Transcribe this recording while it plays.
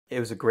It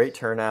was a great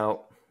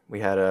turnout. We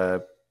had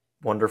a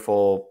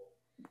wonderful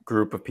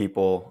group of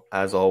people,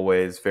 as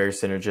always, very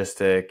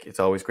synergistic. It's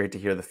always great to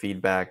hear the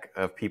feedback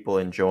of people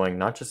enjoying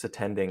not just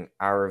attending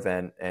our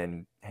event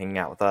and hanging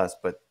out with us,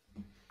 but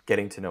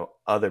getting to know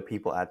other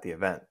people at the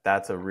event.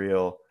 That's a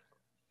real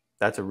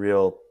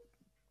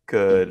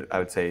good, I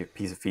would say,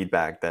 piece of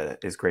feedback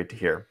that is great to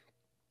hear.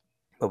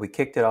 But we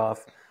kicked it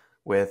off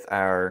with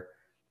our,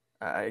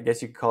 I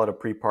guess you could call it a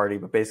pre-party,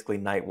 but basically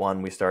night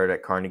one we started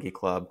at Carnegie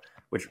Club,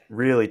 which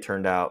really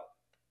turned out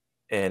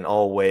in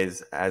all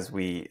ways as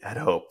we had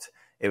hoped.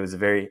 It was a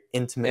very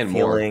intimate And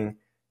more. feeling,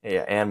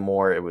 yeah, and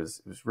more. It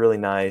was really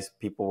nice.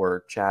 People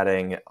were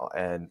chatting,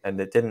 and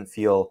it didn't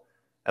feel,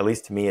 at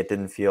least to me, it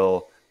didn't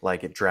feel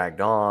like it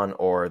dragged on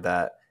or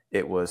that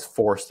it was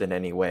forced in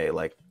any way.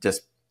 Like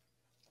just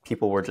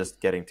people were just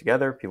getting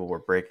together. People were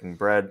breaking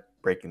bread,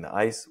 breaking the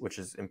ice, which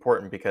is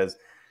important because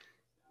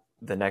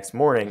the next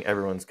morning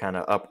everyone's kind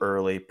of up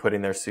early,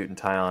 putting their suit and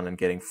tie on and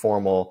getting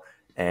formal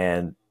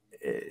and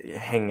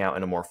hanging out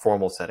in a more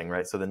formal setting,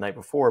 right? So the night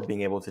before,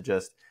 being able to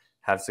just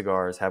have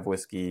cigars, have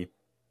whiskey,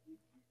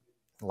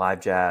 live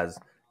jazz,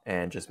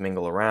 and just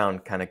mingle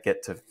around, kind of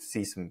get to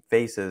see some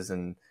faces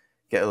and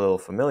get a little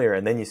familiar.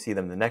 And then you see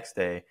them the next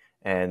day,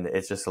 and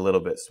it's just a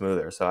little bit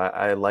smoother. So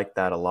I like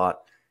that a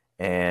lot.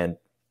 And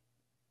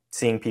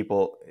seeing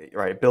people,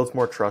 right, it builds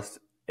more trust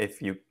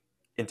if you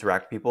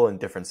interact with people in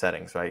different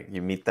settings, right?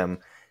 You meet them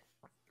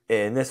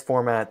in this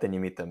format, then you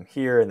meet them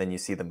here, and then you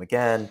see them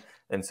again.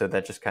 And so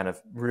that just kind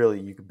of really,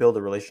 you could build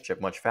a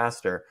relationship much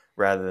faster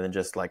rather than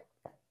just like,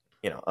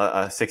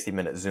 a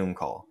 60-minute Zoom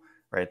call,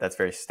 right? That's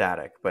very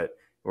static. But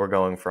we're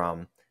going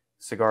from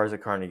cigars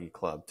at Carnegie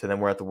Club to then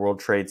we're at the World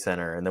Trade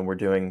Center, and then we're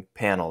doing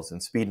panels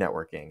and speed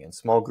networking and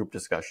small group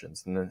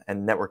discussions and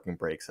networking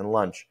breaks and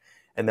lunch.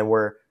 And then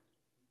we're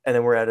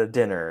at a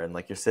dinner and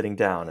like you're sitting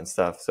down and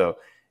stuff. So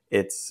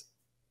it's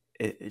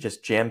it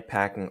just jam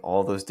packing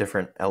all those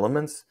different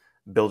elements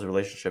builds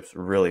relationships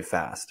really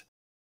fast.